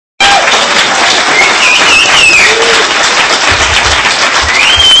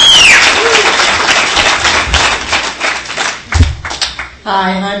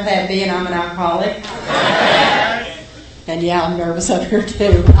Hi, I'm Pat B, and I'm an alcoholic. And yeah, I'm nervous up here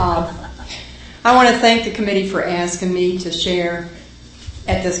too. I want to thank the committee for asking me to share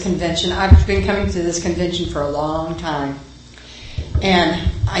at this convention. I've been coming to this convention for a long time,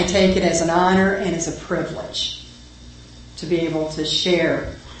 and I take it as an honor and as a privilege to be able to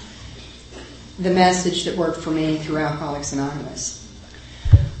share the message that worked for me through Alcoholics Anonymous.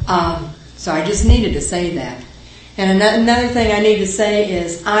 So I just needed to say that. And another thing I need to say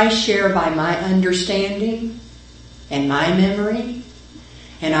is I share by my understanding and my memory,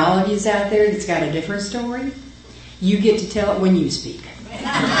 and all of yous out there that's got a different story, you get to tell it when you speak.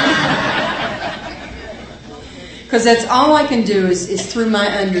 Because that's all I can do is through my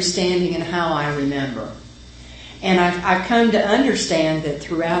understanding and how I remember. And I've come to understand that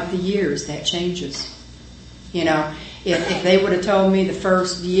throughout the years that changes. You know, if they would have told me the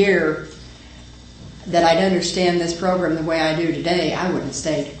first year that I'd understand this program the way I do today, I wouldn't have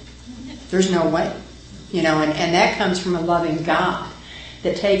stayed. There's no way. You know, and that comes from a loving God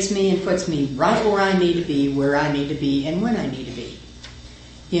that takes me and puts me right where I need to be, where I need to be, and when I need to be.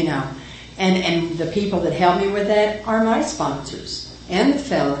 You know, and the people that help me with that are my sponsors and the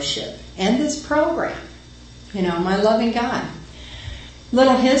fellowship and this program. You know, my loving God.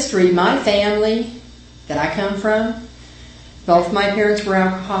 Little history, my family that I come from, both my parents were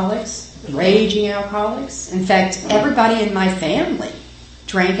alcoholics. Raging alcoholics. In fact, everybody in my family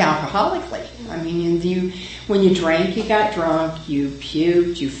drank alcoholically. I mean, when you drank, you got drunk, you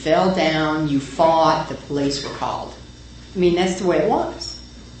puked, you fell down, you fought, the police were called. I mean, that's the way it was.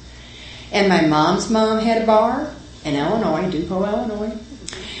 And my mom's mom had a bar in Illinois, Dupont, Illinois.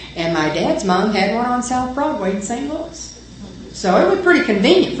 And my dad's mom had one on South Broadway in St. Louis. So it was pretty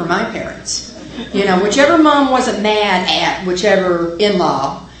convenient for my parents. You know, whichever mom wasn't mad at whichever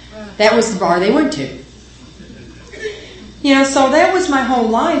in-law, that was the bar they went to. You know, so that was my whole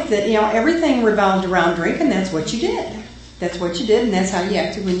life, that, you know, everything revolved around drinking. That's what you did. That's what you did, and that's how you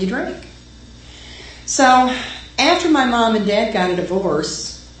acted when you drank. So after my mom and dad got a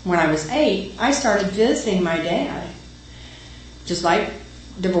divorce when I was 8, I started visiting my dad, just like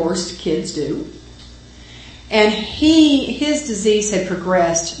divorced kids do. And his disease had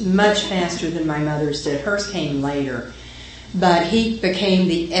progressed much faster than my mother's did. Hers came later. But he became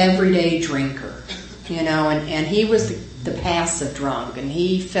the everyday drinker, you know, and he was the passive drunk, and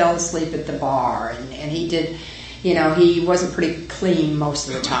he fell asleep at the bar, and he did, you know, he wasn't pretty clean most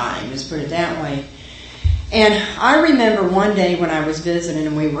of the time, let's put it that way. And I remember one day when I was visiting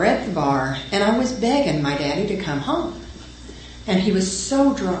and we were at the bar, and I was begging my daddy to come home. And he was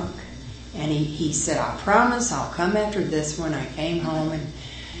so drunk. And he said, I promise I'll come after this one. I came home and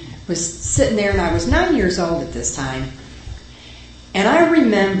was sitting there, and I was 9 years old at this time. And I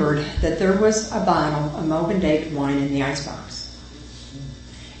remembered that there was a bottle of Mogan Date wine in the icebox.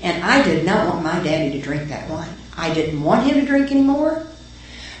 And I did not want my daddy to drink that wine. I didn't want him to drink anymore.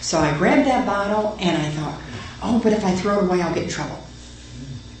 So I grabbed that bottle and I thought, oh, but if I throw it away, I'll get in trouble.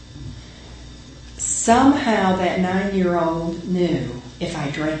 Somehow that 9-year-old knew if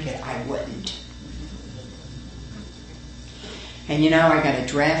I drank it, I wouldn't. And you know, I got a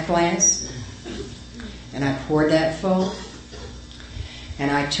draft glass and I poured that full. And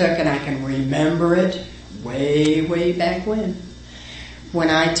I took, and I can remember it way, way back when.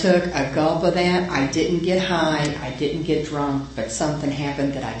 When I took a gulp of that, I didn't get high, I didn't get drunk, but something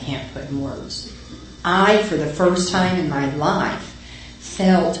happened that I can't put in words. I, for the first time in my life,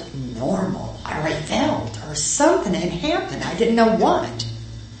 felt normal. Or something had happened. I didn't know what.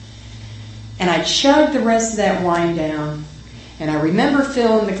 And I chugged the rest of that wine down, and I remember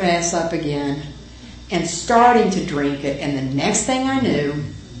filling the glass up again, and starting to drink it, and the next thing I knew,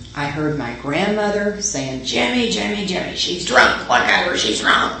 I heard my grandmother saying, Jimmy, Jimmy, Jimmy, she's drunk, look at her, she's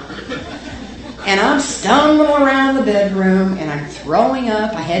drunk. And I'm stumbling around the bedroom, and I'm throwing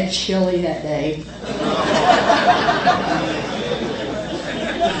up. I had chili that day.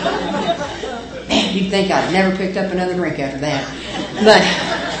 Man, you'd think I'd never picked up another drink after that.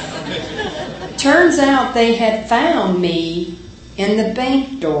 But turns out they had found me in the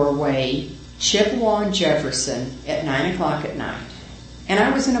bank doorway, Chippewa and Jefferson, at 9 o'clock at night. And I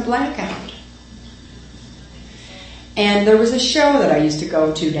was in a blackout. And there was a show that I used to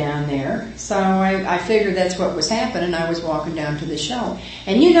go to down there. So I figured that's what was happening. I was walking down to the show.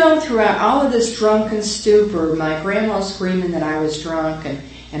 And you know, throughout all of this drunken stupor, my grandma screaming that I was drunk,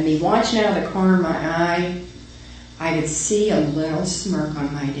 and me watching out of the corner of my eye, I could see a little smirk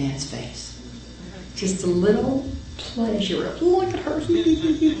on my dad's face. Just a little pleasure of, look at her.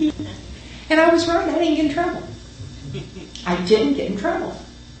 And I was right, I didn't get in trouble. I didn't get in trouble.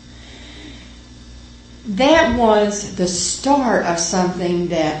 that was the start of something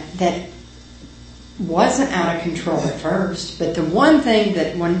that wasn't out of control at first. But the one thing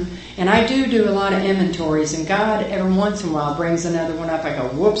that and I do a lot of inventories, and God every once in a while brings another one up. I go,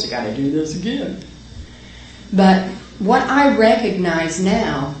 whoops, I got to do this again. But what I recognize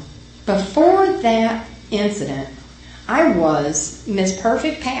now, before that incident, I was Miss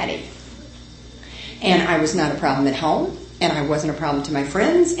Perfect Patty. And I was not a problem at home, and I wasn't a problem to my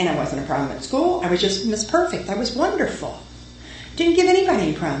friends, and I wasn't a problem at school. I was just Miss Perfect. I was wonderful. Didn't give anybody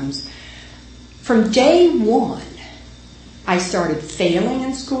any problems. From day one, I started failing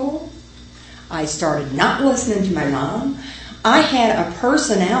in school. I started not listening to my mom. I had a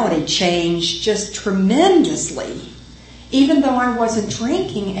personality change just tremendously, even though I wasn't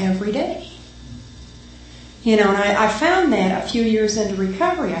drinking every day. And I found that a few years into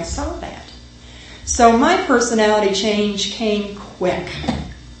recovery, I saw that. So my personality change came quick,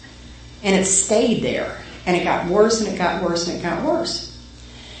 and it stayed there, and it got worse, and it got worse, and it got worse.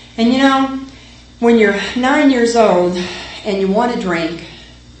 And when you're 9 years old and you want to drink,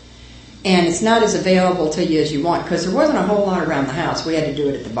 and it's not as available to you as you want, because there wasn't a whole lot around the house. We had to do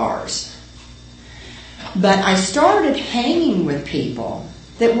it at the bars. But I started hanging with people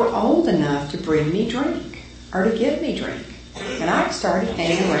that were old enough to bring me drink or to give me drink. And I started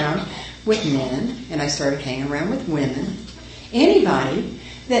hanging around with men, and I started hanging around with women. Anybody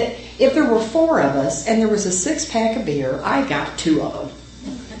that, if there were 4 of us and there was a 6-pack of beer, I got 2 of them.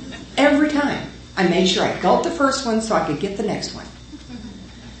 Every time. I made sure I gulped the first one so I could get the next one.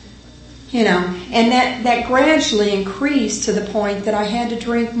 And that gradually increased to the point that I had to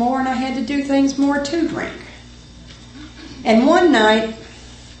drink more, and I had to do things more to drink. And one night,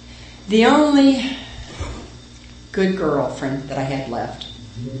 the only good girlfriend that I had left,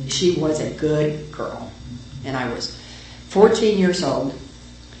 she was a good girl. And I was 14 years old,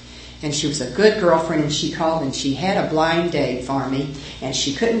 and she was a good girlfriend, and she called and she had a blind date for me, and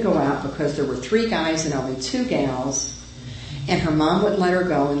she couldn't go out because there were 3 guys and only 2 gals. And her mom wouldn't let her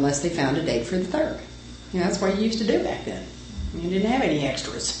go unless they found a date for the 3rd. That's what you used to do back then. You didn't have any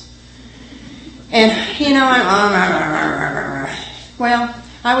extras. And,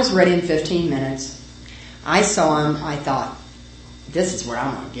 I was ready in 15 minutes. I saw him. I thought, this is where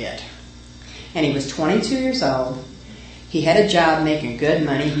I'm going to get. And he was 22 years old. He had a job making good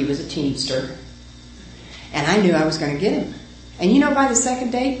money. He was a teamster. And I knew I was going to get him. And by the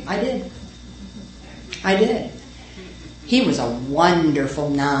 2nd date, I did. I did. He was a wonderful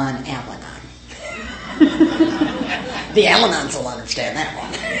non-Al-Anon. The Al-Anons will understand that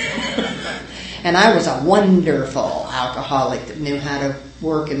one. And I was a wonderful alcoholic that knew how to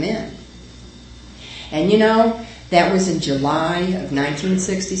work him in. And that was in July of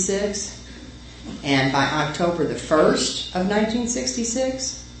 1966. And by October the 1st of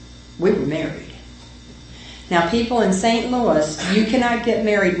 1966, we were married. Now, people in St. Louis, you cannot get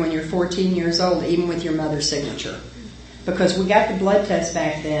married when you're 14 years old, even with your mother's signature. Because we got the blood test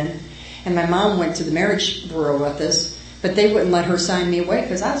back then, and my mom went to the marriage bureau with us, but they wouldn't let her sign me away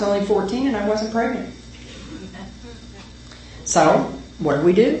because I was only 14 and I wasn't pregnant. So, what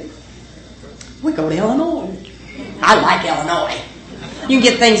do? We go to Illinois. I like Illinois. You can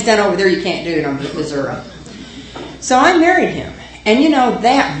get things done over there you can't do it in Missouri. So I married him. And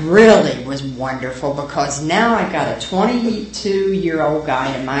that really was wonderful because now I got a 22-year-old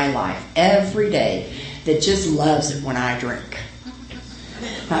guy in my life every day that just loves it when I drink.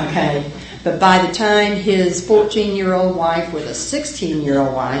 Okay? But by the time his 14-year-old wife with a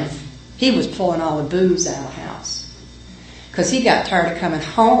 16-year-old wife, he was pulling all the booze out of the house. Because he got tired of coming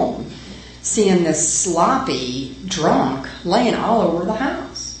home, seeing this sloppy drunk laying all over the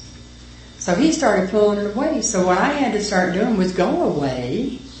house. So he started pulling it away. So what I had to start doing was go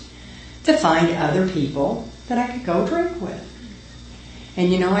away to find other people that I could go drink with.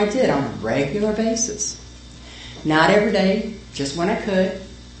 And I did on a regular basis. Not every day, just when I could.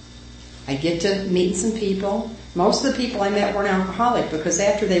 I'd get to meeting some people. Most of the people I met weren't alcoholic because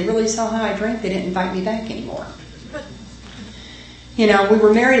after they really saw how I drank, they didn't invite me back anymore. We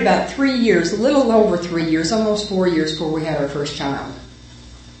were married about 3 years, a little over 3 years, almost 4 years before we had our first child.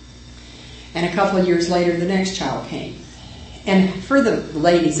 And a couple of years later, the next child came. And for the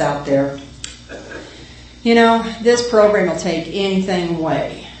ladies out there, this program will take anything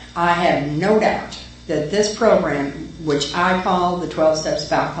away. I have no doubt that this program, which I call the 12 Steps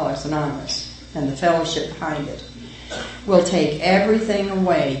of Alcoholics Anonymous and the fellowship behind it, will take everything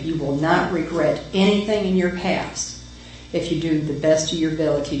away. You will not regret anything in your past if you do the best of your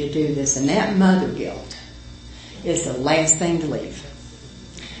ability to do this. And that mother guilt is the last thing to leave.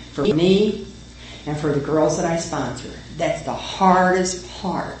 For me and for the girls that I sponsor, that's the hardest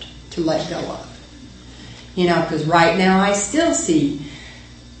part to let go of. Because right now I still see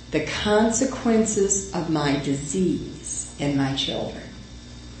the consequences of my disease in my children.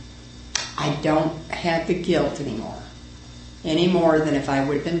 I don't have the guilt anymore, any more than if I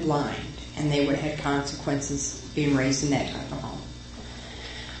would have been blind and they would have had consequences being raised in that type of home.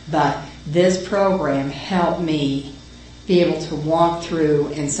 But this program helped me be able to walk through,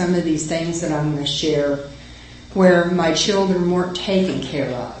 and some of these things that I'm going to share, where my children weren't taken care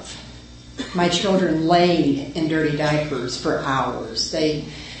of. My children laid in dirty diapers for hours.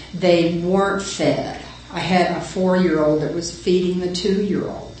 They weren't fed. I had a 4-year-old that was feeding the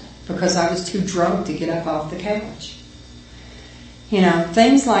 2-year-old because I was too drunk to get up off the couch.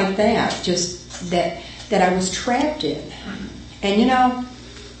 Things like that, just that I was trapped in. And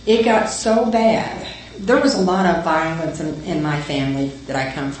it got so bad. There was a lot of violence in my family that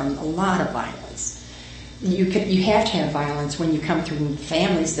I come from, a lot of violence. You have to have violence when you come through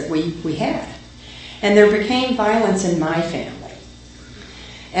families that we had. And there became violence in my family.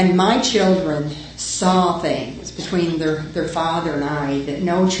 And my children saw things between their father and I that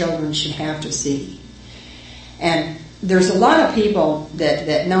no children should have to see. And there's a lot of people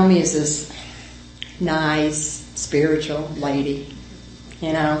that know me as this nice, spiritual lady.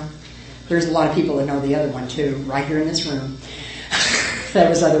 There's a lot of people that know the other one too, right here in this room. That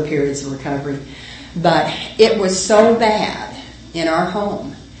was other periods of recovery. But it was so bad in our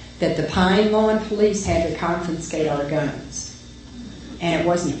home that the Pine Lawn Police had to confiscate our guns. And it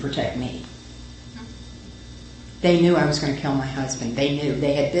wasn't to protect me. They knew I was going to kill my husband. They knew.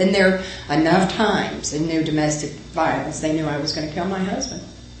 They had been there enough times and knew domestic violence. They knew I was going to kill my husband.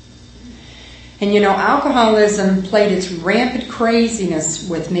 And alcoholism played its rampant craziness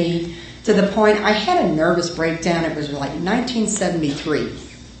with me to the point I had a nervous breakdown. It was like 1973.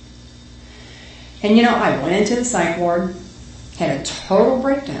 And I went into the psych ward, had a total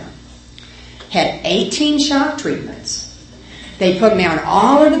breakdown, had 18 shock treatments. They put me on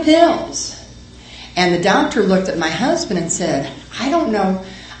all of the pills. And the doctor looked at my husband and said, I don't know,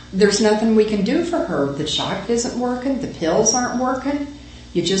 there's nothing we can do for her. The shock isn't working, the pills aren't working.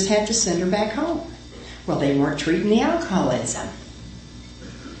 You just have to send her back home. Well, they weren't treating the alcoholism.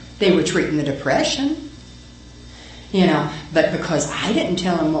 They were treating the depression. But because I didn't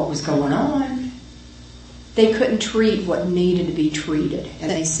tell them what was going on, they couldn't treat what needed to be treated. And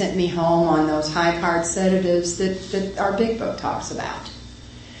they sent me home on those high-powered sedatives that our big book talks about,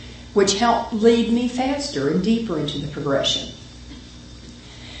 which helped lead me faster and deeper into the progression.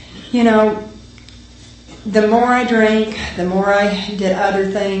 The more I drank, the more I did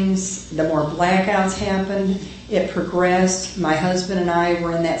other things, the more blackouts happened. It progressed. My husband and I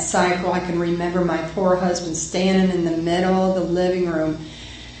were in that cycle. I can remember my poor husband standing in the middle of the living room.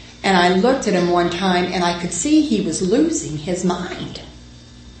 And I looked at him one time and I could see he was losing his mind.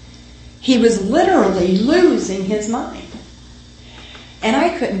 He was literally losing his mind. And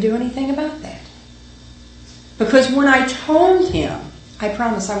I couldn't do anything about that. Because when I told him, I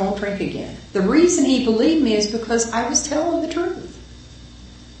promise I won't drink again, the reason he believed me is because I was telling the truth.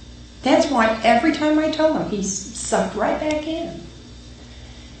 That's why every time I told him, he sucked right back in.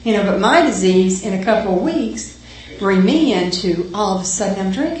 But my disease in a couple of weeks bring me into all of a sudden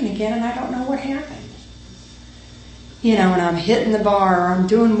I'm drinking again and I don't know what happened. And I'm hitting the bar or I'm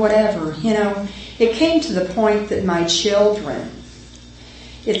doing whatever. It came to the point that my children,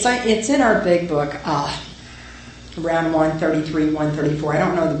 it's in our big book, around 133, 134. I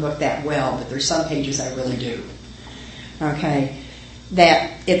don't know the book that well, but there's some pages I really do. Okay.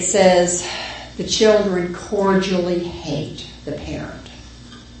 That it says the children cordially hate the parent.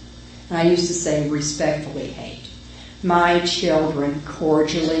 And I used to say respectfully hate. My children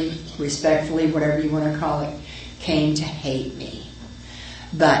cordially, respectfully, whatever you want to call it, came to hate me.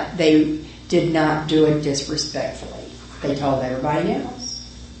 But they did not do it disrespectfully. They told everybody else.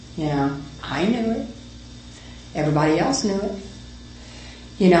 I knew it. Everybody else knew it.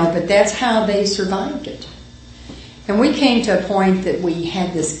 But that's how they survived it. And we came to a point that we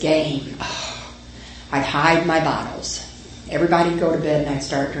had this game. I'd hide my bottles. Everybody would go to bed and I'd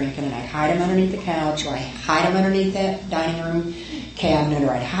start drinking, and I'd hide them underneath the couch, or I'd hide them underneath that dining room cabinet,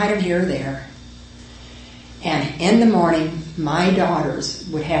 or I'd hide them here or there. And in the morning, my daughters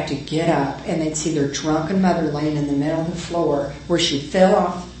would have to get up and they'd see their drunken mother laying in the middle of the floor where she fell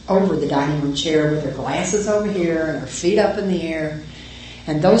off over the dining room chair with her glasses over here and her feet up in the air.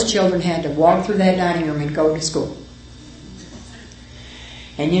 And those children had to walk through that dining room and go to school.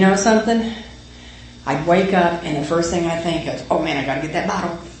 And you know something? I'd wake up and the first thing I think is, oh man, I got to get that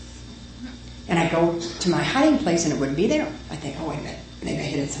bottle. And I'd go to my hiding place and it wouldn't be there. I think, oh wait a minute, maybe I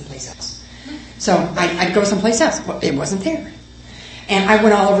hid it someplace else. So I'd go someplace else. Well, it wasn't there. And I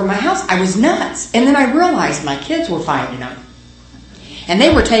went all over my house. I was nuts. And then I realized my kids were finding them. And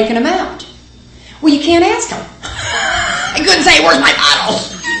they were taking them out. Well, you can't ask them. I couldn't say, where's my bottle?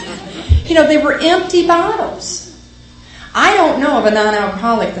 You know, they were empty bottles. I don't know of a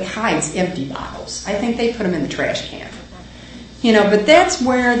non-alcoholic that hides empty bottles. I think they put them in the trash can. You know, but that's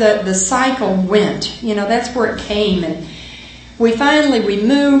where the cycle went. You know, that's where it came. And we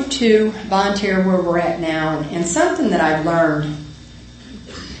moved to Bonne Terre where we're at now. And something that I've learned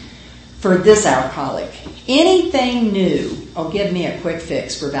for this alcoholic, anything new will give me a quick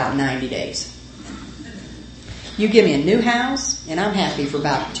fix for about 90 days. You give me a new house, and I'm happy for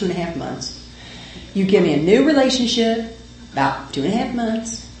about 2.5 months. You give me a new relationship, about 2.5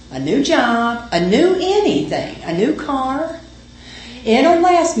 months. A new job, a new anything, a new car. It'll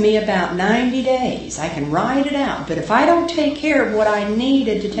last me about 90 days. I can ride it out. But if I don't take care of what I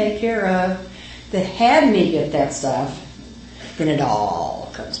needed to take care of that had me get that stuff, then it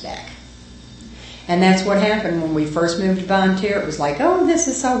all comes back. And that's what happened when we first moved to Bonne Terre. It was like, oh, this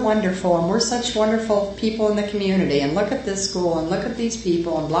is so wonderful, and we're such wonderful people in the community, and look at this school, and look at these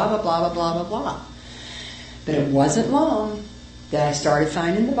people, and blah, blah, blah, blah, blah, blah, blah. But it wasn't long that I started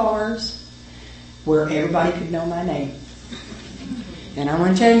finding the bars where everybody could know my name. And I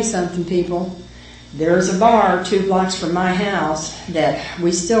want to tell you something, people. There's a bar 2 blocks from my house that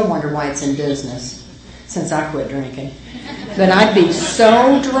we still wonder why it's in business since I quit drinking. But I'd be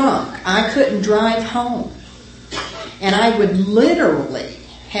so drunk, I couldn't drive home. And I would literally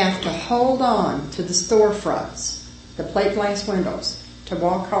have to hold on to the storefronts, the plate glass windows, to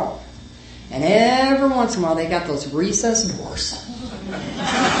walk home. And every once in a while, they got those recessed doors.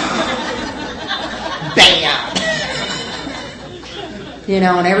 Bam! You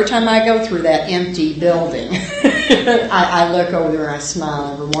know, and every time I go through that empty building, I look over there and I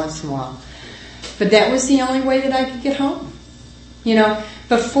smile every once in a while. But that was the only way that I could get home. You know,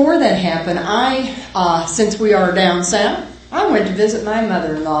 before that happened, since we are down south, I went to visit my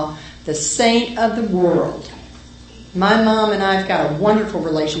mother-in-law, the saint of the world. My mom and I have got a wonderful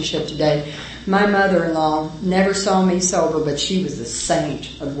relationship today. My mother-in-law never saw me sober, but she was the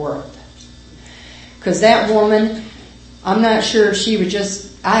saint of the world. Because that woman, I'm not sure if she would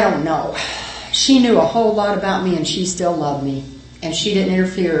I don't know. She knew a whole lot about me, and she still loved me. And she didn't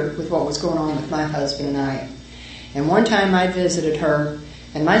interfere with what was going on with my husband and I. And one time I visited her,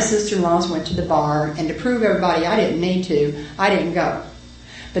 and my sister-in-laws went to the bar, and to prove everybody I didn't need to, I didn't go.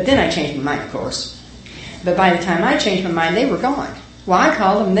 But then I changed my mind, of course. But by the time I changed my mind, they were gone. Well, I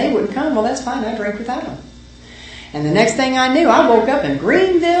called them, they wouldn't come. Well, that's fine, I drank without them. And the next thing I knew, I woke up in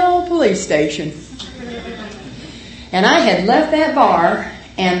Greenville Police Station. And I had left that bar,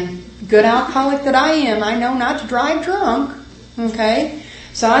 and good alcoholic that I am, I know not to drive drunk. Okay?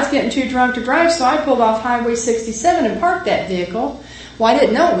 So I was getting too drunk to drive, so I pulled off Highway 67 and parked that vehicle. Well, I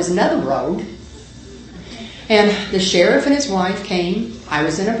didn't know it was another road. And the sheriff and his wife came. I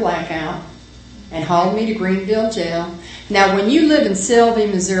was in a blackout and hauled me to Greenville Jail. Now, when you live in Sylvia,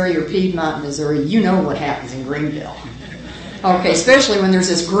 Missouri or Piedmont, Missouri, you know what happens in Greenville. Okay, especially when there's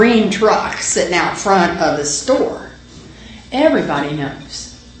this green truck sitting out front of the store. Everybody knows.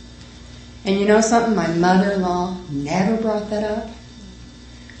 And you know something? My mother-in-law never brought that up.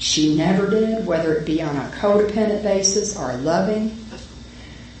 She never did, whether it be on a codependent basis or a loving.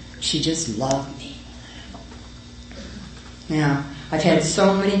 She just loved me. Now, I've had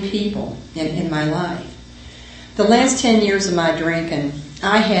so many people in my life. The last 10 years of my drinking,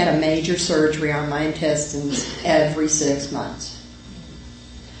 I had a major surgery on my intestines every 6 months.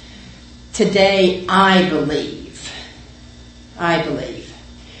 Today, I believe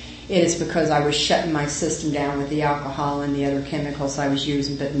it is because I was shutting my system down with the alcohol and the other chemicals I was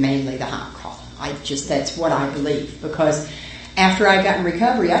using, but mainly the alcohol. That's what I believe. Because after I got in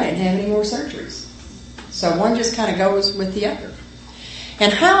recovery, I didn't have any more surgeries. So one just kind of goes with the other.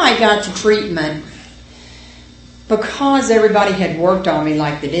 And how I got to treatment, because everybody had worked on me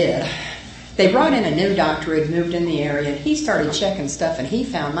like they did, they brought in a new doctor who had moved in the area, and he started checking stuff, and he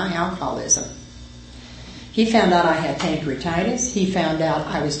found my alcoholism. He found out I had pancreatitis. He found out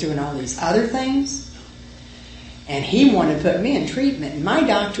I was doing all these other things. And he wanted to put me in treatment. And my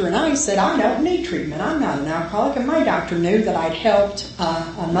doctor and I said, I don't need treatment. I'm not an alcoholic. And my doctor knew that I'd helped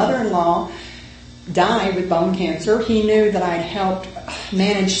a mother-in-law die with bone cancer. He knew that I'd helped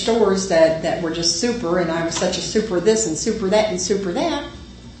manage stores that were just super. And I was such a super this and super that and super that.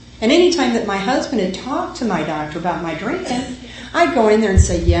 And any time that my husband had talked to my doctor about my drinking, I'd go in there and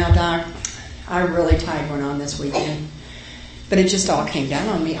say, yeah, doc, I really tied one on this weekend. But it just all came down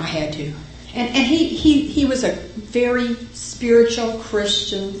on me. I had to. And he was a very spiritual,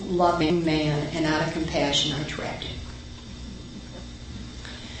 Christian, loving man. And out of compassion, I trapped him.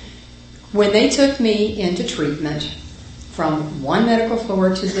 When they took me into treatment from one medical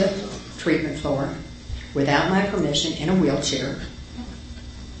floor to the treatment floor without my permission in a wheelchair,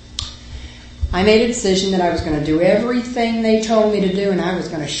 I made a decision that I was going to do everything they told me to do, and I was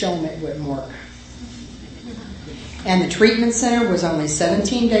going to show them it wouldn't work. And the treatment center was only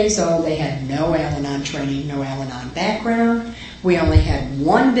 17 days old. They had no Al-Anon training, no Al-Anon background. We only had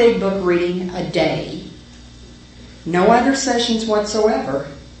one big book reading a day. No other sessions whatsoever.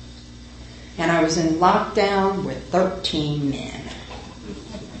 And I was in lockdown with 13 men.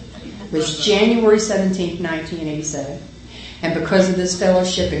 It was January 17th, 1987. And because of this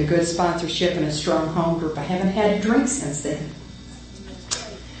fellowship and good sponsorship and a strong home group, I haven't had a drink since then.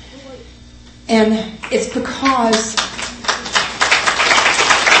 And it's because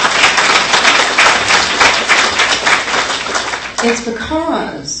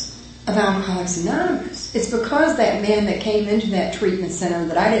of Alcoholics Anonymous. It's because that man that came into that treatment center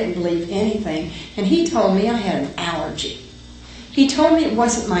that I didn't believe anything, and he told me I had an allergy. He told me it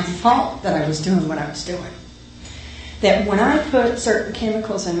wasn't my fault that I was doing what I was doing. That when I put certain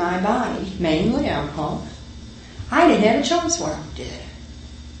chemicals in my body, mainly alcohol, I didn't have a choice what I did.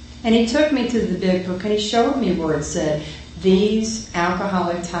 And he took me to the big book and he showed me where it said, these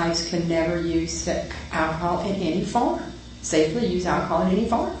alcoholic types can never use alcohol in any form. Safely use alcohol in any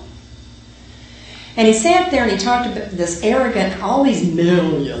form. And he sat there and he talked about this arrogant, all these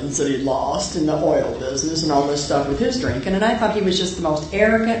millions that he lost in the oil business and all this stuff with his drinking. And I thought he was just the most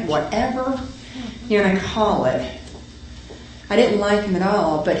arrogant, whatever you're going to call it. I didn't like him at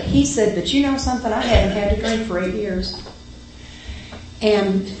all, but he said, but you know something, I haven't had to drink for 8 years.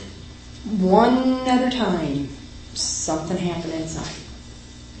 And one other time, something happened inside.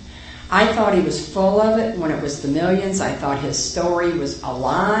 I thought he was full of it when it was the millions. I thought his story was a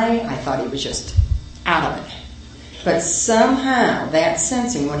lie. I thought he was just out of it. But somehow, that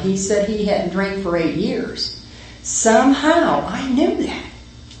sensing, when he said he hadn't drank for 8 years, somehow I knew that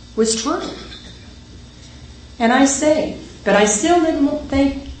was true. And I stayed. But I still didn't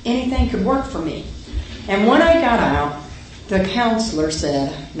think anything could work for me. And when I got out, the counselor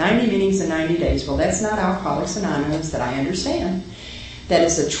said, 90 meetings in 90 days. Well, that's not Alcoholics Anonymous that I understand. That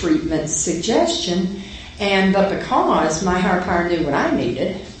is a treatment suggestion. But because my higher power knew what I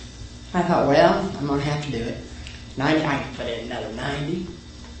needed, I thought, well, I'm going to have to do it. 90, I can put in another 90.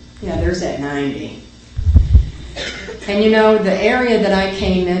 Yeah, there's that 90. And you know, the area that I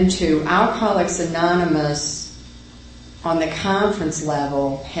came into, Alcoholics Anonymous, on the conference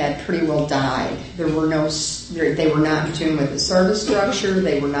level, had pretty well died. They were not in tune with the service structure.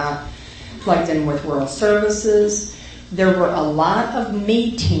 They were not plugged in with World Services. There were a lot of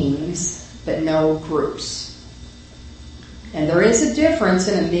meetings, but no groups. And there is a difference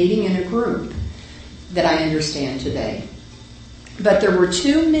in a meeting and a group that I understand today. But there were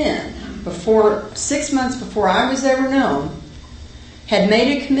 2 men, 6 months before I was ever known, had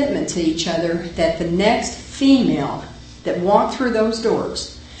made a commitment to each other that the next female that walked through those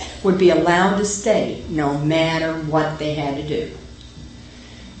doors would be allowed to stay no matter what they had to do.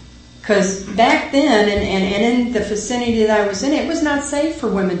 Because back then, and in the vicinity that I was in, it was not safe for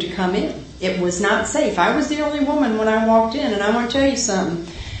women to come in. It was not safe. I was the only woman when I walked in, and I want to tell you something.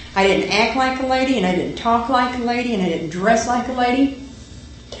 I didn't act like a lady, and I didn't talk like a lady, and I didn't dress like a lady.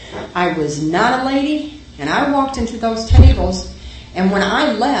 I was not a lady, and I walked into those tables, and when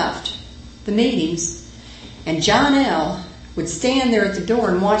I left the meetings, and John L. would stand there at the door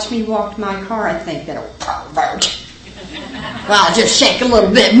and watch me walk to my car, I'd think, that old pervert. Well, I'll just shake a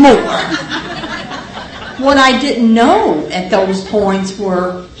little bit more. What I didn't know at those points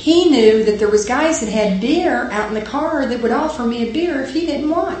were he knew that there was guys that had beer out in the car that would offer me a beer if he didn't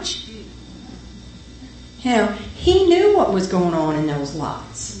watch. You know, he knew what was going on in those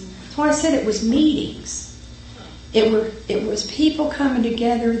lots. That's why I said it was meetings. It was people coming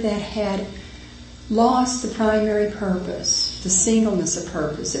together that had lost the primary purpose, the singleness of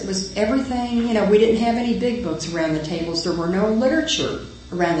purpose. It was everything, we didn't have any big books around the tables. There were no literature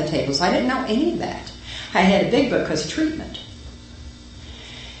around the tables. I didn't know any of that. I had a big book because of treatment.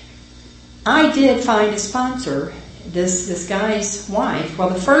 I did find a sponsor, this guy's wife. Well,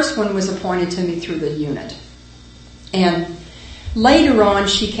 the first one was appointed to me through the unit. And later on,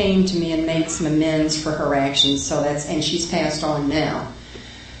 she came to me and made some amends for her actions, and she's passed on now.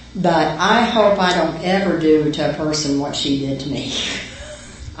 But I hope I don't ever do to a person what she did to me.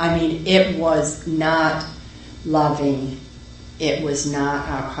 I mean, it was not loving. It was not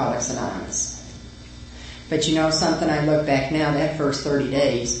Alcoholics Anonymous. But you know something, I look back now, that first 30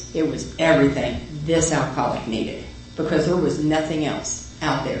 days, it was everything this alcoholic needed. Because there was nothing else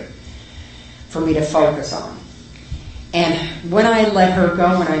out there for me to focus on. And when I let her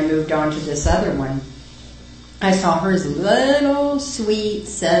go, when I moved on to this other one, I saw her as a little sweet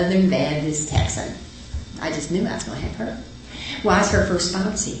Southern Baptist Texan. I just knew I was going to have her. Well, I was her first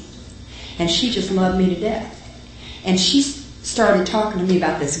sponsee. And she just loved me to death. And she started talking to me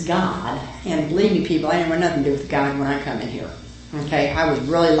about this God. And believe me, people, I didn't want nothing to do with God when I come in here. Okay, I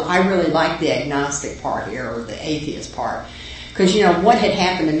really liked the agnostic part here, or the atheist part. Because, what had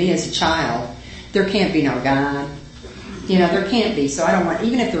happened to me as a child, there can't be no God. There can't be. So I don't want,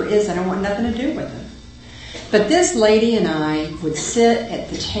 even if there is, I don't want nothing to do with it. But this lady and I would sit at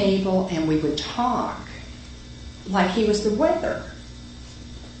the table and we would talk like he was the weather.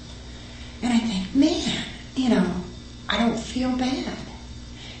 And I think, man, I don't feel bad.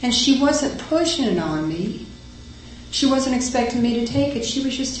 And she wasn't pushing it on me. She wasn't expecting me to take it. She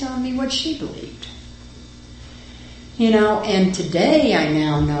was just telling me what she believed. And today I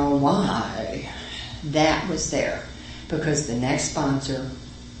now know why that was there. Because the next sponsor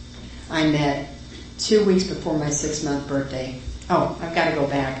I met 2 weeks before my 6-month birthday. Oh, I've got to go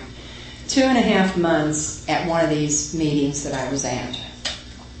back. 2.5 months at one of these meetings that I was at.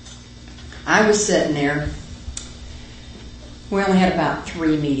 I was sitting there. We only had about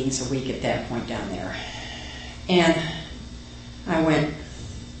 3 meetings a week at that point down there. And I went,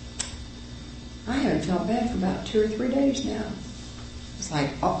 I haven't felt bad for about 2 or 3 days now. It's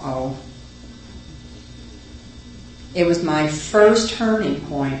like, uh-oh. It was my first turning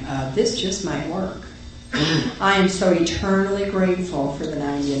point of this just might work. I am so eternally grateful for the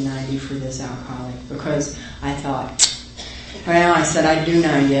 90 and 90 for this alcoholic, because I thought, well, I said I'd do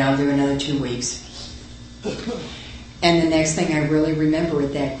 90, I'll do another 2 weeks. And the next thing I really remember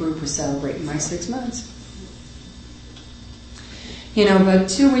at that group was celebrating my 6 months. But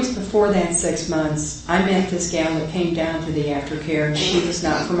 2 weeks before that 6 months, I met this gal that came down to the aftercare, and she was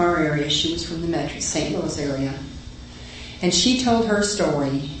not from our area, she was from the Metro St. Louis area. And she told her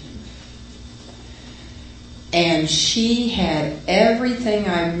story. And she had everything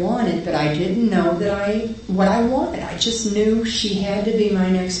I wanted, but I didn't know what I wanted. I just knew she had to be my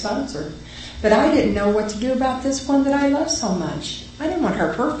next sponsor. But I didn't know what to do about this one that I love so much. I didn't want to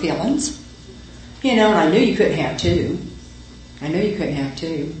hurt her feelings. And I knew you couldn't have two.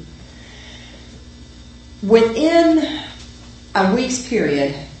 Within a week's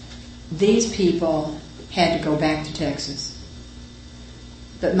period, these people had to go back to Texas.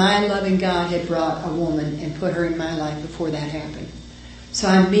 But my loving God had brought a woman and put her in my life before that happened. So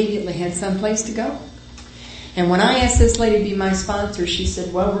I immediately had someplace to go. And when I asked this lady to be my sponsor, she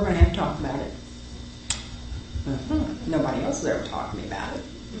said, well, we're going to have to talk about it. Nobody else has ever talked to me about it.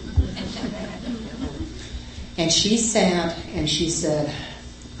 And she sat and she said,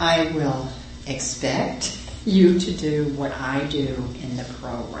 I will expect you to do what I do in the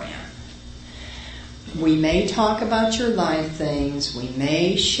program. We may talk about your life things, we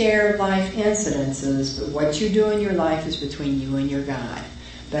may share life incidences, but what you do in your life is between you and your God.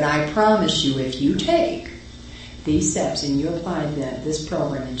 But I promise you, if you take these steps and you apply this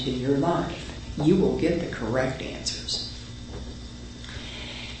program into your life, you will get the correct answers.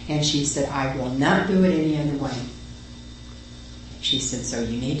 And she said, I will not do it any other way. She said, so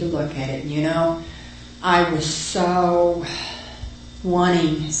you need to look at it. I was so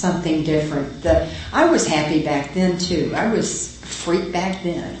wanting something different. I was happy back then too. I was a freak back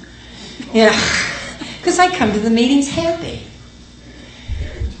then. Because I come to the meetings happy.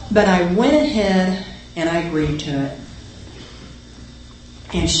 But I went ahead and I agreed to it.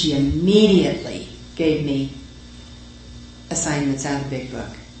 And she immediately gave me assignments out of the big book.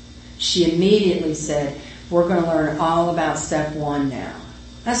 She immediately said, we're going to learn all about step 1 now.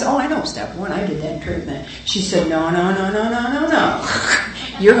 I said, I know step 1. I did that in treatment. She said, no.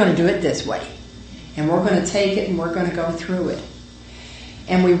 You're going to do it this way. And we're going to take it and we're going to go through it.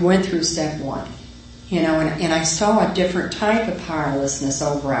 And we went through step 1. And I saw a different type of powerlessness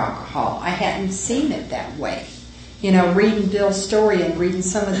over alcohol. I hadn't seen it that way. Reading Bill's story and reading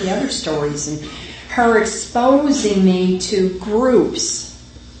some of the other stories and her exposing me to groups.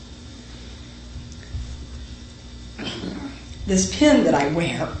 This pin that I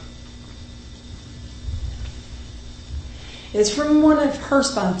wear is from one of her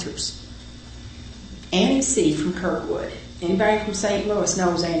sponsors, Annie C. from Kirkwood. Anybody from St. Louis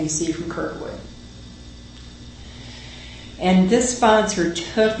knows Annie C. from Kirkwood. And this sponsor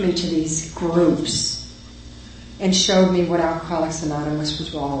took me to these groups and showed me what Alcoholics Anonymous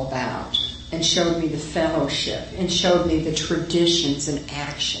was all about, and showed me the fellowship, and showed me the traditions in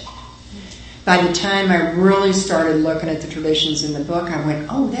action. By the time I really started looking at the traditions in the book, I went,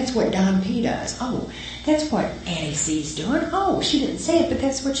 that's what Don P. does. That's what Annie C.'s doing. She didn't say it, but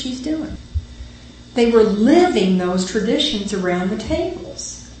that's what she's doing. They were living those traditions around the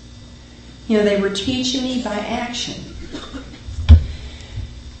tables. They were teaching me by action.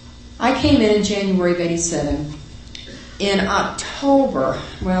 I came in January of 87. In October,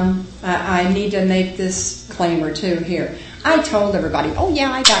 I need to make this disclaimer too here. I told everybody, oh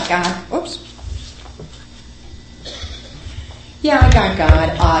yeah, I got God. Oops. Yeah, I got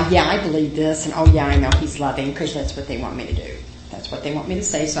God. Yeah, I believe this. And oh yeah, I know He's loving because that's what they want me to do. That's what they want me to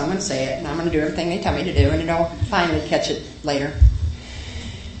say, so I'm going to say it. And I'm going to do everything they tell me to do. And I'll finally catch it later.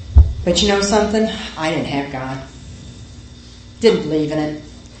 But you know something? I didn't have God. Didn't believe in it.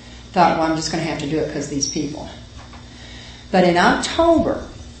 Thought, I'm just going to have to do it because of these people. But in October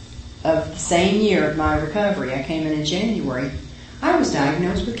of the same year of my recovery, I came in January, I was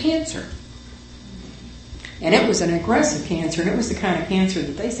diagnosed with cancer. And it was an aggressive cancer, and it was the kind of cancer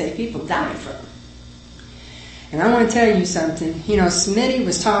that they say people die from. And I want to tell you something. Smitty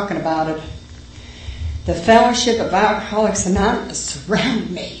was talking about it. The Fellowship of Alcoholics Anonymous surrounded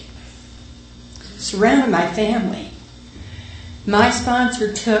me. Surrounded my family. My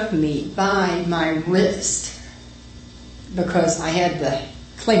sponsor took me by my wrist because I had the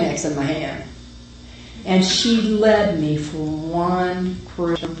Kleenex in my hand. And she led me from one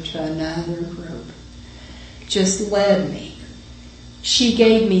group to another group. Just led me. She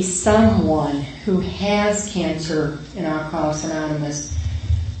gave me someone who has cancer in Alcoholics Anonymous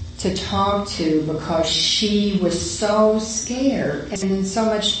to talk to because she was so scared and in so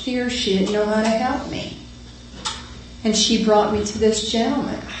much fear she didn't know how to help me. And she brought me to this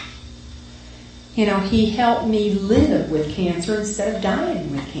gentleman. He helped me live with cancer instead of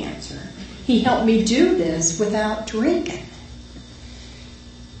dying with cancer. He helped me do this without drinking.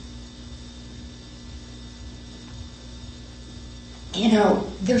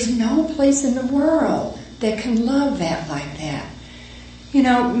 There's no place in the world that can love that like that.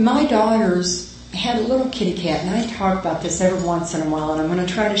 My daughters had a little kitty cat, and I talk about this every once in a while, and I'm going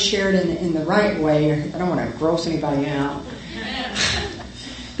to try to share it in the right way. I don't want to gross anybody out.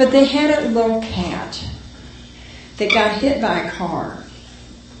 But they had a little cat that got hit by a car.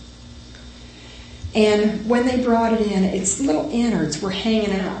 And when they brought it in, its little innards were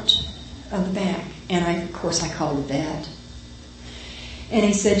hanging out of the back. And of course I called the vet. And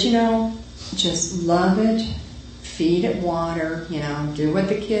he said, just love it, feed it water, do what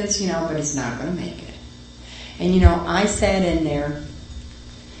the kids, but it's not going to make it. And I sat in there,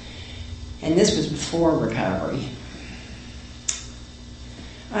 and this was before recovery.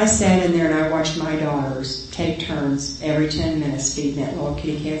 I sat in there and I watched my daughters take turns every 10 minutes feeding that little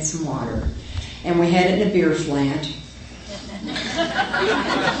kitty cat some water. And we had it in a beer flat.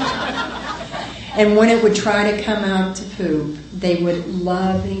 And when it would try to come out to poop, they would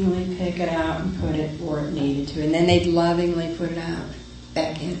lovingly pick it out and put it where it needed to. And then they'd lovingly put it out,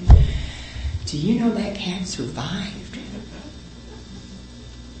 back in. Do you know that cat survived?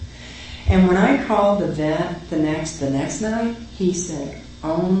 And when I called the vet the next night, he said,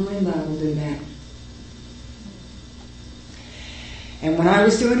 only love will do that. And when I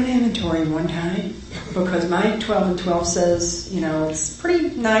was doing an inventory one time, because my 12 and 12 says, it's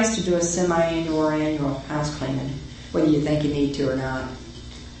pretty nice to do a semi-annual or annual house cleaning, whether you think you need to or not.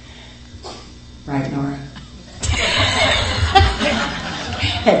 Right, Nora?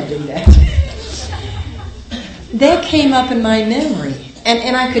 Had to do that. That came up in my memory.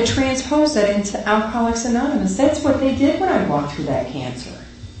 And I could transpose that into Alcoholics Anonymous. That's what they did when I walked through that cancer.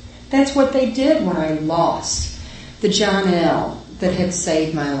 That's what they did when I lost the John L. that had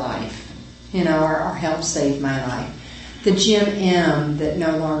saved my life, or helped save my life. The Jim M. that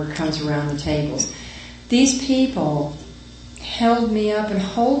no longer comes around the tables. These people held me up and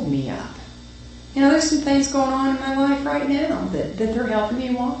hold me up. There's some things going on in my life right now that they're helping me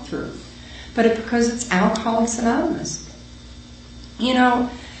walk through. But because it's Alcoholics Anonymous. How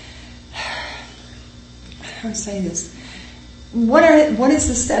do I say this? What is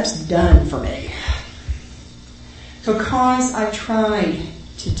the steps done for me? Because I've tried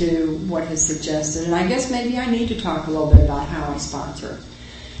to do what is suggested, and I guess maybe I need to talk a little bit about how I sponsor.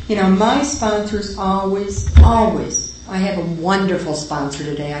 My sponsors always, I have a wonderful sponsor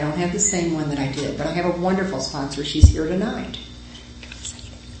today. I don't have the same one that I did, but I have a wonderful sponsor. She's here tonight.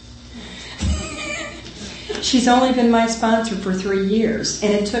 She's only been my sponsor for 3 years,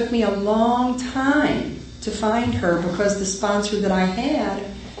 and it took me a long time to find her because the sponsor that I had,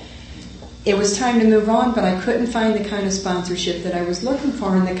 it was time to move on, but I couldn't find the kind of sponsorship that I was looking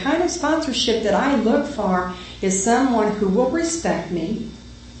for. And the kind of sponsorship that I look for is someone who will respect me,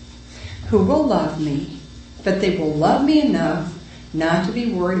 who will love me, but they will love me enough not to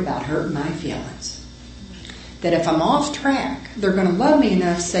be worried about hurting my feelings. that if I'm off track, they're going to love me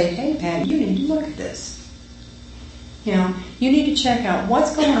enough to say, hey, Pat, you need to look at this. You know, you need to check out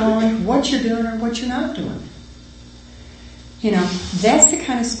what's going on, what you're doing or what you're not doing. You know, that's the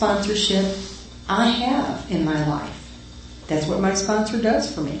kind of sponsorship I have in my life. That's what my sponsor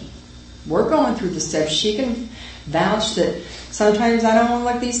does for me. We're going through the steps. She can vouch that sometimes I don't want to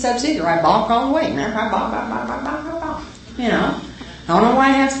look at these steps either. I balk all the way. You know, I don't know why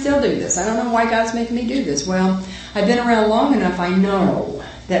I have to still do this. I don't know why God's making me do this. Well, I've been around long enough, I know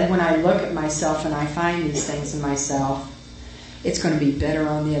that when I look at myself and I find these things in myself, it's going to be better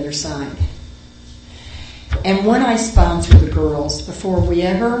on the other side. And when I sponsor the girls, before we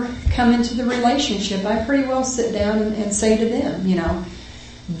ever come into the relationship, I pretty well sit down and say to them, you know,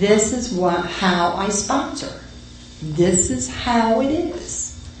 this is how I sponsor. This is how it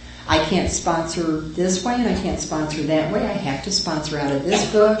is. I can't sponsor this way and I can't sponsor that way. I have to sponsor out of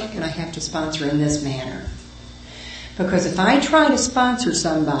this book and I have to sponsor in this manner. Because if I try to sponsor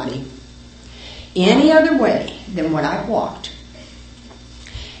somebody any other way than what I've walked,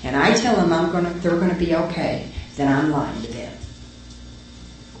 and I tell them they're going to be okay, then I'm lying to them.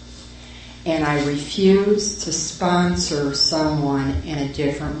 And I refuse to sponsor someone in a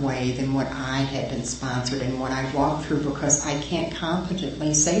different way than what I had been sponsored and what I walked through, because I can't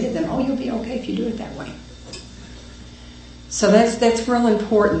competently say to them, oh, you'll be okay if you do it that way. So that's real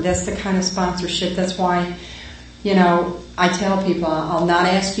important. That's the kind of sponsorship. That's why, you know, I tell people I'll not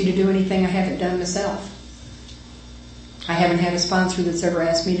ask you to do anything I haven't done myself. I haven't had a sponsor that's ever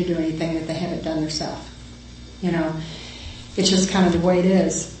asked me to do anything that they haven't done themselves. You know, it's just kind of the way it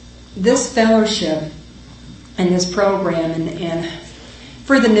is. This fellowship and this program and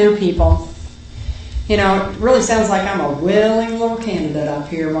for the new people, you know, it really sounds like I'm a willing little candidate up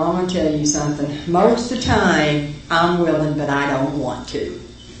here. Well, I'm going to tell you something. Most of the time, I'm willing, but I don't want to.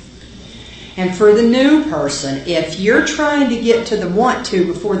 And for the new person, if you're trying to get to the want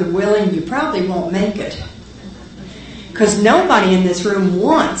to before the willing, you probably won't make it. Because nobody in this room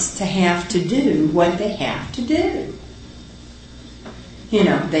wants to have to do what they have to do. You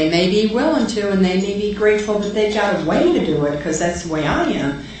know, they may be willing to and they may be grateful that they've got a way to do it because that's the way I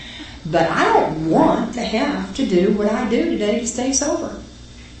am. But I don't want to have to do what I do today to stay sober.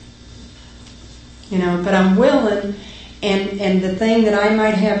 You know, but I'm willing, and the thing that I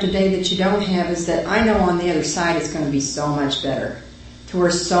might have today that you don't have is that I know on the other side it's going to be so much better. To where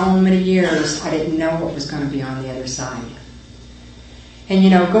so many years I didn't know what was going to be on the other side. And you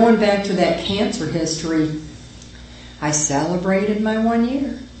know, going back to that cancer history, I celebrated my 1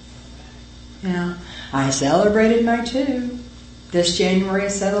 year. You know, I celebrated my 2. This January I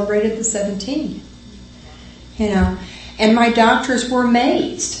celebrated the 17. You know, and my doctors were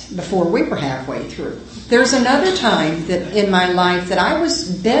amazed before we were halfway through. There's another time that in my life that I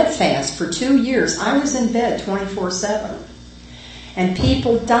was bedfast for 2 years. I was in bed 24/7. And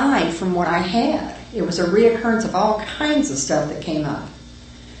people died from what I had. It was a reoccurrence of all kinds of stuff that came up.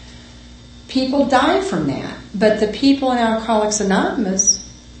 People died from that. But the people in Alcoholics Anonymous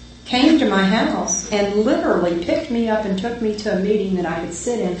came to my house and literally picked me up and took me to a meeting that I could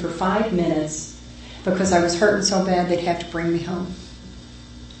sit in for 5 minutes because I was hurting so bad they'd have to bring me home.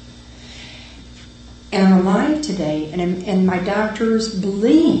 And I'm alive today, and my doctors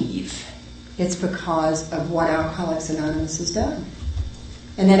believe it's because of what Alcoholics Anonymous has done.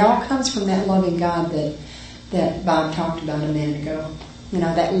 And it all comes from that loving God that Bob talked about a minute ago. You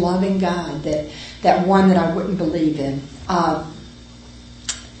know, that loving God, that one that I wouldn't believe in.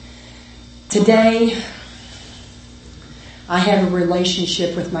 Today, I have a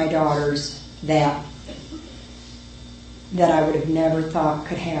relationship with my daughters that I would have never thought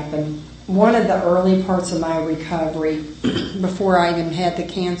could happen. One of the early parts of my recovery, before I even had the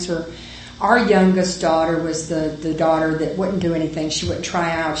cancer, our youngest daughter was the daughter that wouldn't do anything. She wouldn't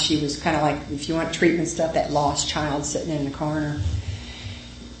try out. She was kind of like, if you want treatment stuff, that lost child sitting in the corner.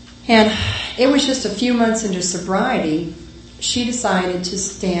 And it was just a few months into sobriety, she decided to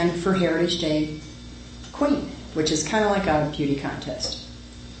stand for Heritage Day Queen, which is kind of like a beauty contest.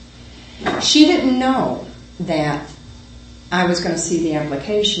 She didn't know that I was going to see the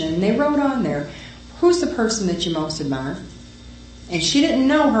application, and they wrote on there, who's the person that you most admire? And she didn't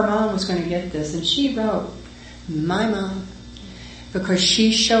know her mom was going to get this, and she wrote, my mom, because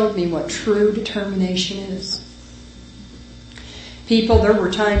she showed me what true determination is. People, there were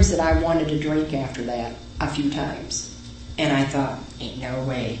times that I wanted to drink after that, a few times. And I thought, ain't no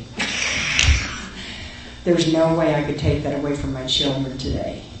way. There's no way I could take that away from my children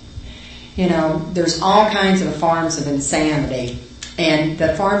today. You know, there's all kinds of forms of insanity. And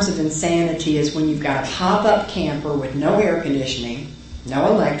the forms of insanity is when you've got a pop-up camper with no air conditioning,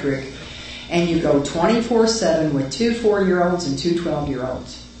 no electric, and you go 24/7 with 2 4-year-olds and 2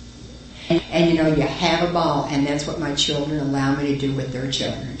 12-year-olds. And you have a ball, and that's what my children allow me to do with their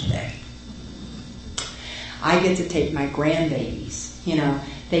children today. I get to take my grandbabies.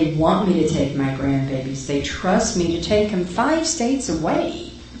 They want me to take my grandbabies. They trust me to take them 5 states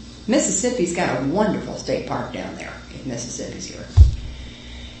away. Mississippi's got a wonderful state park down there, if Mississippi's here.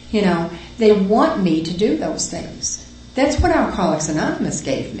 They want me to do those things. That's what Alcoholics Anonymous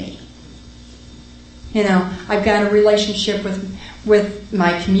gave me. I've got a relationship with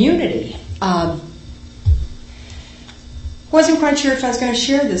my community. Wasn't quite sure if I was going to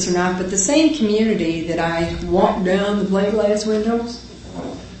share this or not, but the same community that I walked down the plate glass windows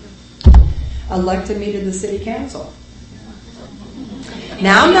elected me to the city council.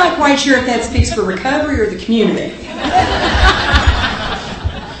 Now, I'm not quite sure if that speaks for recovery or the community.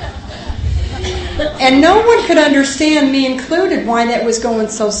 And no one could understand, me included, why that was going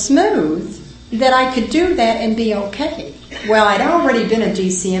so smooth that I could do that and be okay. Well, I'd already been a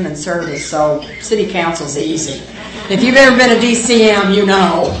DCM in service, so city council's easy. If you've ever been a DCM, you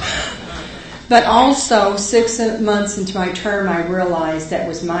know. But also, 6 months into my term, I realized that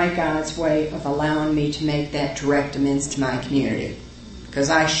was my God's way of allowing me to make that direct amends to my community. Because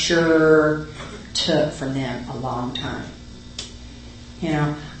I sure took from them a long time.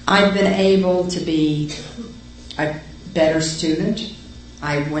 I've been able to be a better student.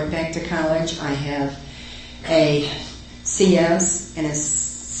 I went back to college. I have a CS and a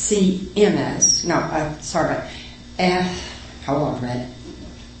CMS. Hold on a minute.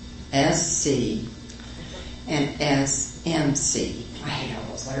 SC and SMC. I hate all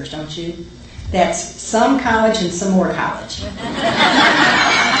those letters, don't you? That's some college and some more college.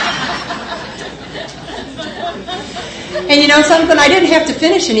 And something, I didn't have to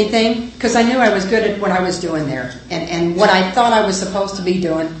finish anything because I knew I was good at what I was doing there. And what I thought I was supposed to be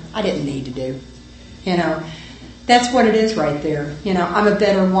doing, I didn't need to do. That's what it is right there. I'm a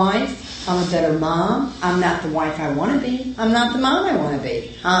better wife. I'm a better mom. I'm not the wife I want to be. I'm not the mom I want to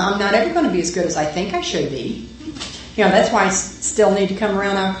be. I'm not ever going to be as good as I think I should be. That's why I still need to come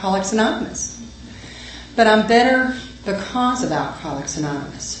around Alcoholics Anonymous. But I'm better because of Alcoholics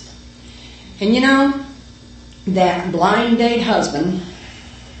Anonymous. And that blind date husband,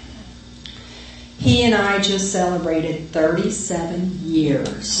 he and I just celebrated 37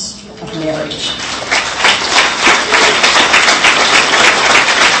 years of marriage.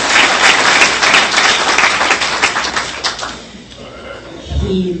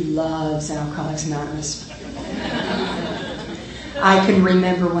 He loves Alcoholics Anonymous. I can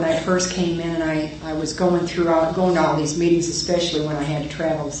remember when I first came in and I was going to all these meetings, especially when I had to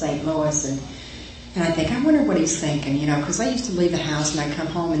travel to St. Louis, and I think, I wonder what he's thinking, because I used to leave the house and I'd come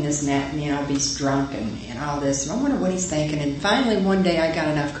home and this and that, and I'd be drunk and all this, and I wonder what he's thinking. And finally one day I got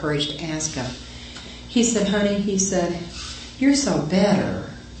enough courage to ask him. He said, honey, you're so better.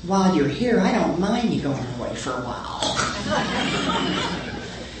 While you're here, I don't mind you going away for a while.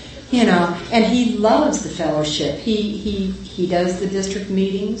 And he loves the fellowship. He does the district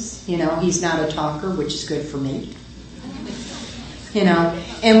meetings. He's not a talker, which is good for me.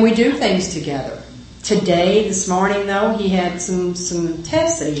 And we do things together. This morning though, he had some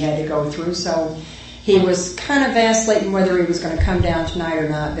tests that he had to go through, so he was kind of vacillating whether he was going to come down tonight or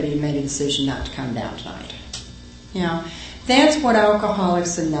not, but he made a decision not to come down tonight. That's what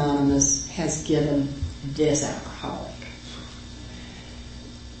Alcoholics Anonymous has given this alcoholic.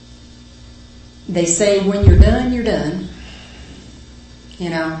 They say when you're done, you're done.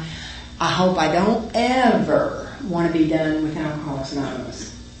 I hope I don't ever want to be done with Alcoholics Anonymous.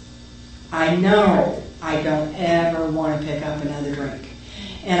 I know I don't ever want to pick up another drink.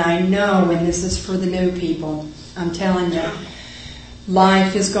 And I know, and this is for the new people, I'm telling you,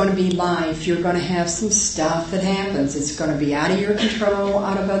 life is going to be life. You're going to have some stuff that happens. It's going to be out of your control,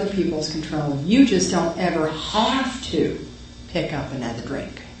 out of other people's control. You just don't ever have to pick up another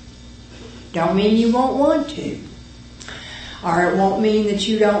drink. Don't mean you won't want to. Or it won't mean that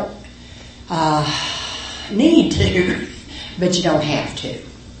you don't need to, but you don't have to.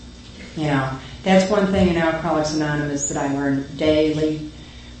 That's one thing in Alcoholics Anonymous that I learned daily,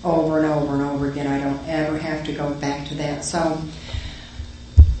 over and over and over again. I don't ever have to go back to that. So,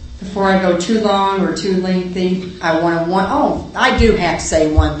 before I go too long or too lengthy, I do have to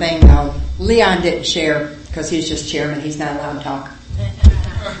say one thing though. Leon didn't share because he's just chairman. He's not allowed to talk.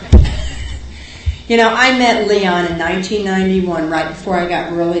 I met Leon in 1991, right before I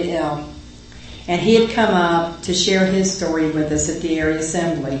got really ill. And he had come up to share his story with us at the area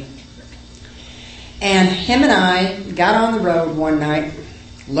assembly. And him and I got on the road one night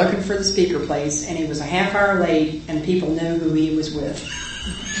looking for the speaker place, and he was a half hour late, and people knew who he was with.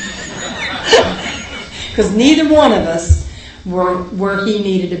 Because neither one of us were where he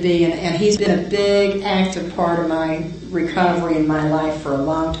needed to be, and he's been a big, active part of my recovery in my life for a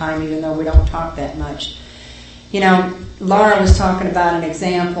long time, even though we don't talk that much. Laura was talking about an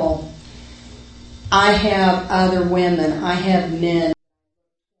example. I have other women, I have men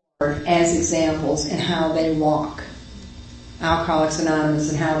as examples in how they walk, Alcoholics Anonymous,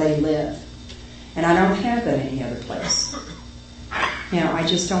 and how they live. And I don't have that any other place. I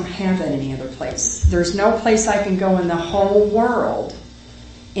just don't have that any other place. There's no place I can go in the whole world,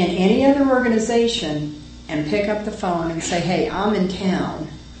 in any other organization, and pick up the phone and say, hey, I'm in town.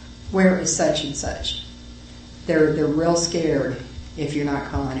 Where is such and such? They're real scared if you're not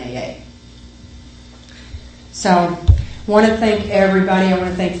calling AA. So, I want to thank everybody. I want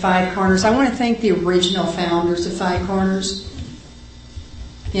to thank Five Corners. I want to thank the original founders of Five Corners.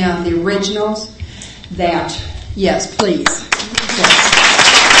 The originals. Yes, please. Yes.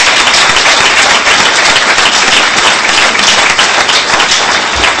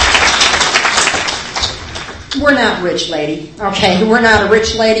 We're not rich, lady. Okay, we're not a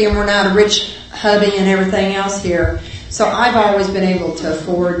rich lady, and we're not a rich hubby and everything else here. So I've always been able to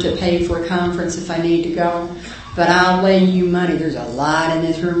afford to pay for a conference if I need to go. But I'll lay you money. There's a lot in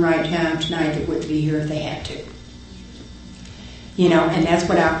this room right now tonight that wouldn't be here if they had to. And that's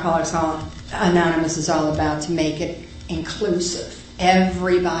what Alcoholics Anonymous is all about, to make it inclusive.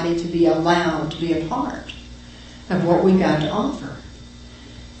 Everybody to be allowed to be a part of what we got to offer.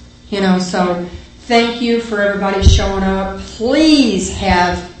 So thank you for everybody showing up. Please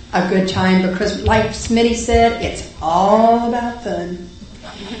have a good time, because like Smitty said, it's all about fun.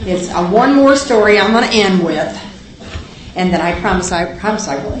 It's one more story I'm going to end with, and then I promise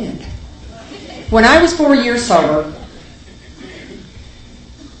I will end. When I was 4 years sober,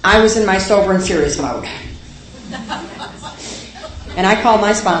 I was in my sober and serious mode. And I called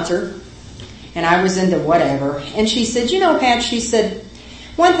my sponsor, and I was into whatever. And she said, Pat, she said,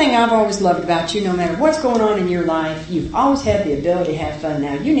 one thing I've always loved about you, no matter what's going on in your life, you've always had the ability to have fun.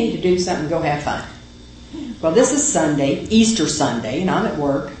 Now, you need to do something, go have fun. Well, this is Sunday, Easter Sunday, and I'm at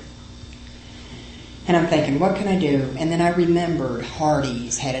work. And I'm thinking, what can I do? And then I remembered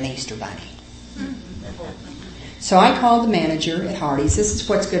Hardee's had an Easter bunny. So I called the manager at Hardee's. This is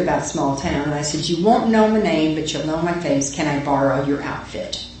what's good about a small town. And I said, you won't know my name, but you'll know my face. Can I borrow your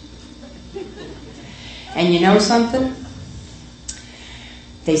outfit? And you know something?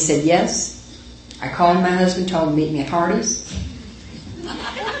 They said yes. I called my husband, told him to meet me at Hardee's.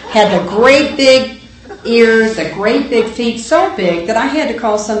 Had the great big ears, the great big feet, so big that I had to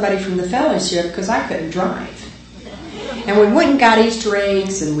call somebody from the fellowship because I couldn't drive. And we went and got Easter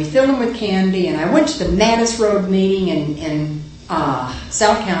eggs, and we filled them with candy, and I went to the Mattis Road meeting in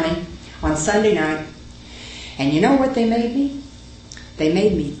South County on Sunday night. And you know what they made me? They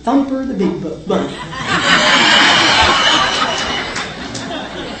made me Thumper the Big Book Bunny.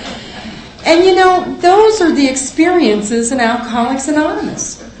 And those are the experiences in Alcoholics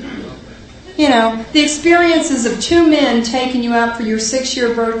Anonymous. The experiences of two men taking you out for your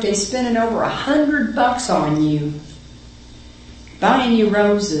 6-year birthday, spending over $100 on you, buying you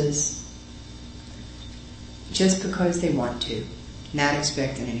roses, just because they want to, not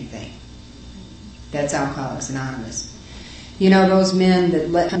expecting anything. That's Alcoholics Anonymous. Those men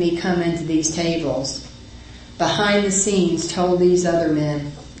that let me come into these tables, behind the scenes told these other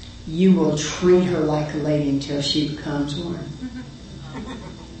men, you will treat her like a lady until she becomes one.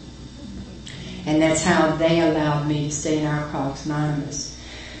 And that's how they allowed me to stay in Alcoholics Anonymous.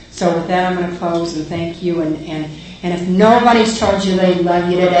 So with that, I'm going to close and thank you. And if nobody's told you they love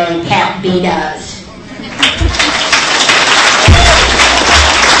you today, Pat B does.